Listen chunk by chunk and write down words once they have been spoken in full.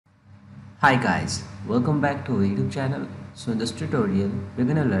Hi guys, welcome back to our YouTube channel. So in this tutorial, we're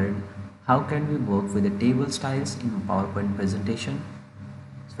going to learn how can we work with the table styles in PowerPoint presentation.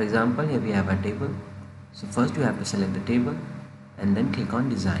 So for example, here we have a table. So first you have to select the table and then click on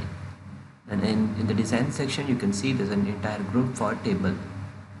design. And in the design section, you can see there's an entire group for table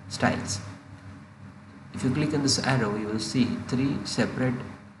styles. If you click on this arrow, you will see three separate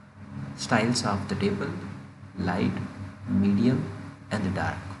styles of the table: light, medium and the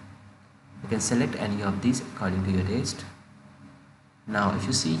dark. You can select any of these according to your taste. Now if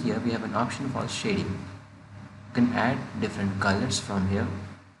you see here, we have an option for shading. You can add different colors from here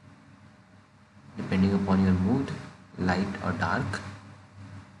depending upon your mood, light or dark.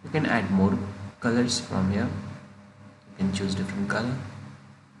 You can add more colors from here. You can choose different color,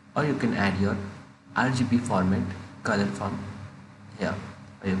 or you can add your RGB format color from here,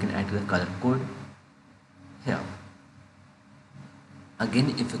 or you can add the color code here.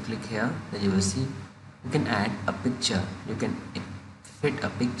 Again, if you click here, then you will see you can add a picture. You can fit a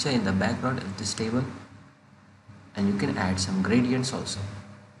picture in the background of this table, and you can add some gradients also,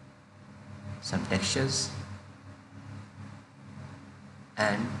 some textures,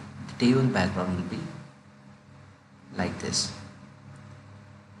 and the table background will be like this.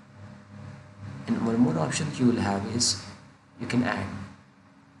 And one more option you will have is you can add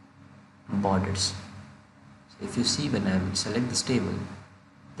borders. So if you see, when I select this table,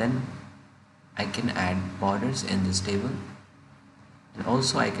 then I can add borders in this table, and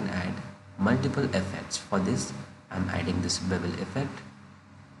also I can add multiple effects. For this I'm adding this bevel effect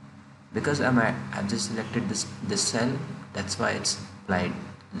because I've just selected this cell, that's why it's applied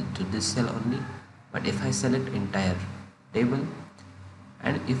to this cell only. But if I select entire table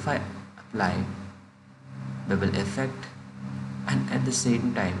and if I apply bevel effect, and at the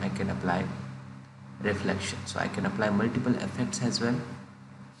same time I can apply reflection, so I can apply multiple effects as well,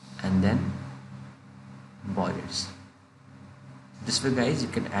 and then borders. This way guys, you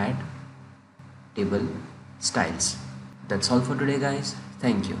can add table styles. That's all for today guys.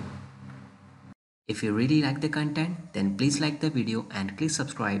 Thank you. If you really like the content, then please like the video and click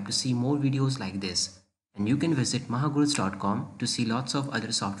subscribe to see more videos like this. And you can visit mahagurus.com to see lots of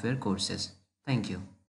other software courses. Thank you.